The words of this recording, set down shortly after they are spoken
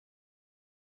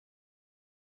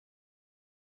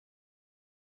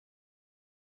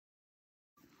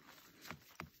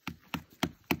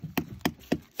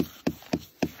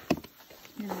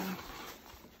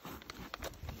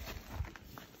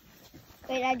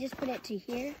Wait, I just put it to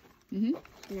here. Mm-hmm.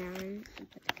 Now I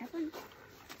put the cap on.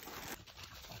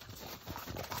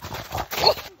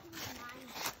 Oh!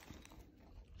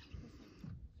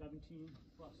 17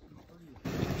 plus 3.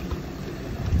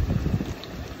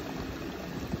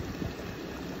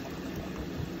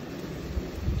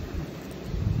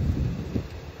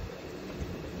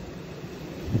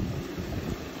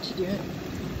 Did you do it?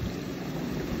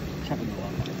 Chopping the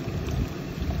log.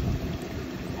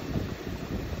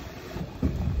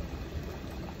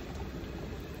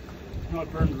 You know,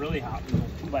 it burns really hot with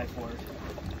those 2x4s.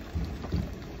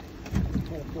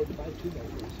 Can't afford to buy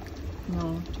 2x4s.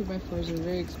 No, 2x4s are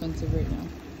very expensive right now.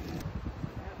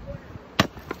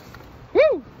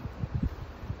 Woo!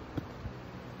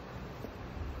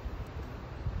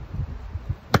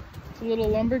 It's a little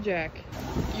lumberjack.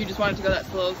 You just want it to go that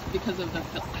slow because of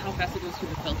how fast it goes through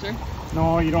the filter?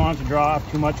 No, you don't have to draw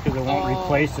off too much because it won't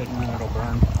replace it and then it'll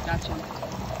burn. Gotcha.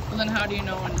 Well, then how do you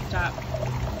know when to stop?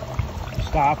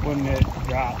 Stop when it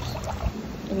drops.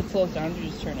 If it slows down, you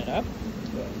just turn it up?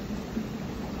 So,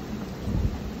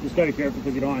 just gotta be careful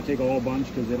because you don't want to take a whole bunch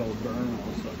because it'll burn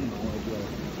also, you know,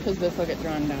 like because this will get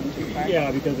drawn down too far?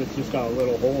 yeah, because it's just got a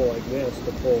little hole like this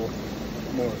to pull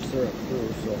more syrup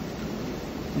through, so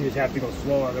you just have to go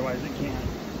slow, otherwise it can't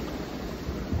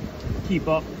keep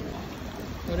up.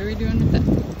 What are we doing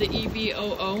with the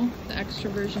EVOO, the extra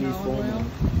virgin olive oil?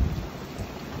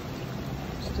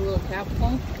 Just a little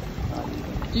capful?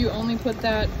 Do you only put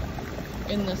that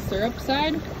in the syrup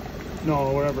side?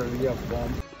 No, whatever you have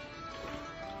foam.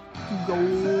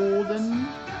 Golden.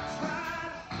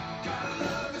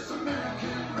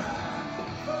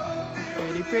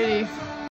 Pretty, pretty.